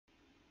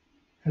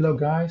Hello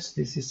guys,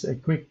 this is a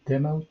quick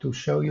demo to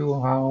show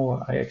you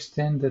how I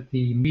extended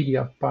the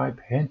MediaPipe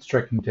hand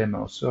tracking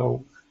demo.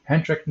 So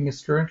hand tracking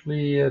is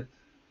currently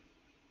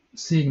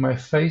seeing my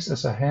face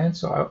as a hand.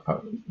 So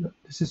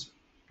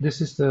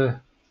this is the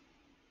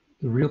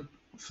real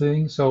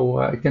thing. So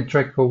I can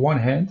track one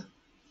hand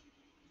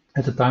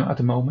at a time at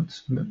the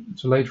moment.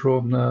 So later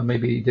on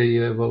maybe they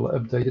will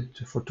update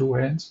it for two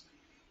hands.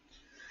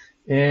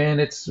 And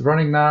it's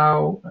running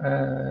now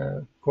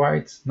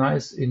quite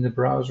nice in the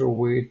browser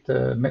with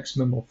a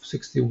maximum of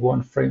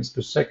 61 frames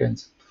per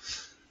second.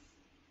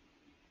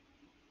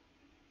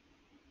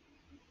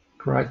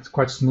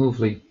 Quite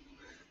smoothly.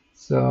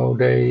 So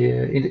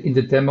they in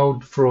the demo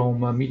from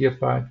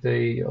MediaPipe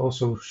they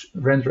also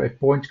render a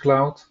point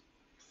cloud,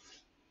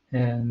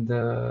 and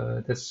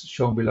that's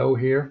shown below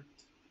here.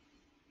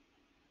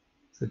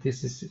 So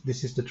this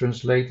is the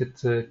translated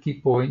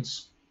key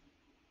points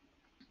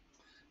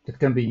that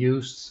can be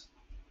used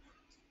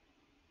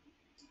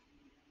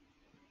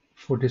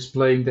for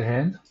displaying the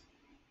hand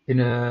in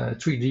a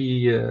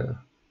 3D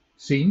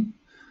scene.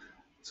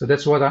 So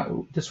that's what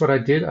I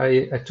did.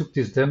 I took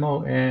this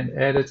demo and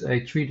added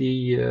a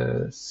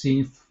 3D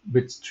scene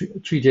with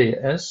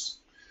 3.js.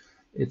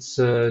 It's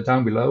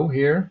down below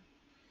here.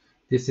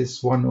 This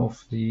is one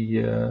of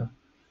the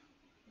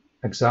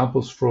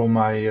examples from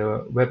my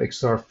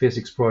WebXR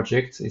physics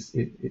project.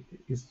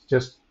 It's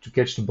just to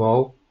catch the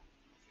ball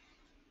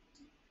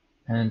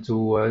and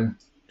to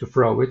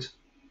throw it.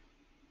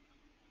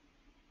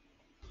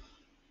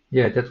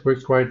 Yeah, that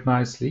worked quite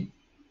nicely.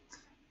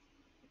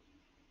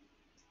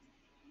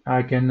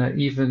 I can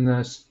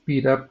even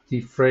speed up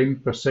the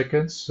frame per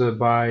second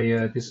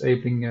by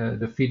disabling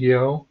the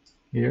video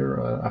here.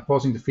 I'm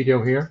pausing the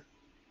video here,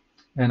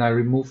 and I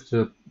remove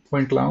the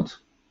point cloud.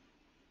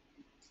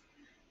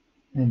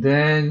 And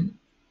then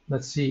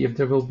let's see if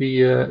there will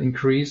be an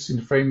increase in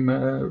the frame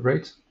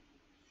rate.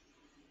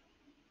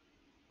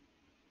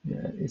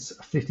 Yeah, it's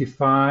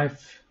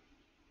 55,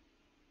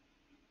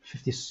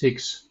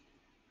 56.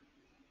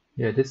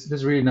 Yeah, this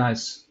is really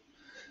nice.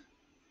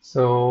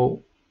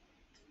 So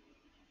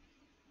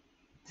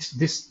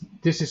this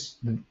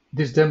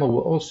demo will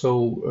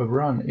also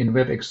run in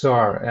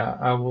WebXR.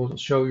 I will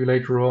show you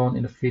later on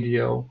in a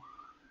video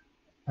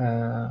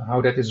how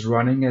that is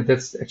running. And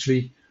that's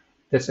actually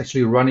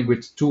running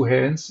with two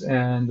hands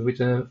and with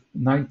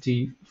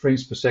 90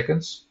 frames per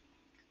second.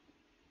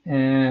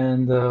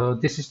 And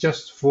this is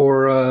just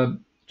for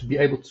to be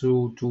able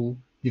to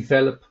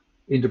develop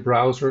in the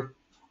browser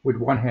with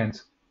one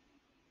hand.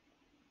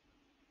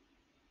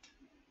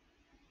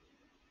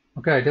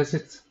 Okay, that's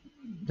it.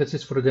 That's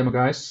it for the demo,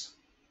 guys.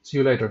 See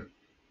you later.